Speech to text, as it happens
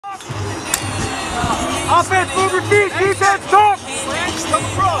Offense, move your feet, defense, talk! We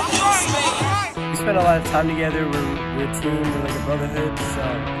spend a lot of time together, we're a team, we're like a brotherhood, so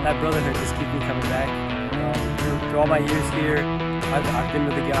that brotherhood just keeps me coming back. Through all my years here, I've been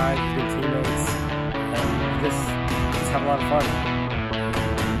with the guys, we've been teammates, and just have a lot of fun.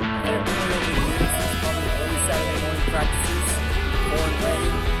 Early Saturday morning practices, pouring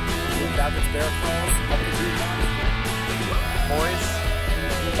rain, doing Baptist bear calls, up the beach. Boys,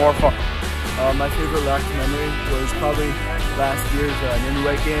 4-4. My favorite LAX memory was probably last year's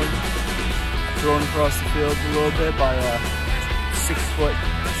Ninway game. Thrown across the field a little bit by a 6 foot,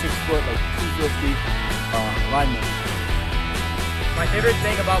 like 250 lineman. My favorite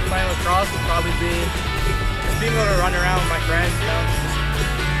thing about playing lacrosse would probably be just being able to run around with my friends, you know, just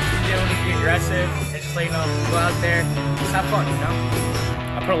being able to be aggressive and just like, go out there, just have fun, you know.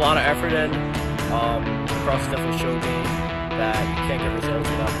 I put a lot of effort in. Lacrosse definitely showed me that you can't get results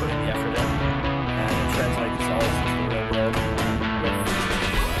without putting the effort in, and it translates results into the real world.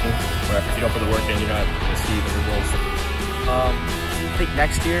 Where if you don't put the work in, you're not going to see the results. I think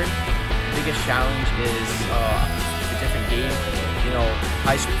next year, the biggest challenge is a different game. You know,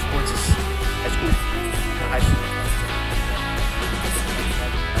 high school sports is high school,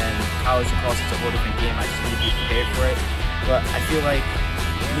 and college lacrosse is a whole different game. I just need to be prepared for it. But I feel like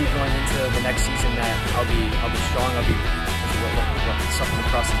me going into the next season, that I'll be strong. I'll be what Suffern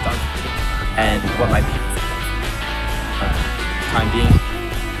Lacrosse has done for me, and what my time being.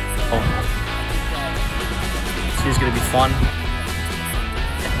 This year's gonna be fun.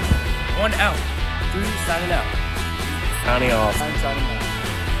 1 out. 3 signing out. Counting off. 9 signing out.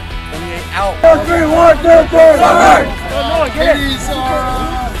 28 out. 4-3, 1, 2, 3, Come on, get it!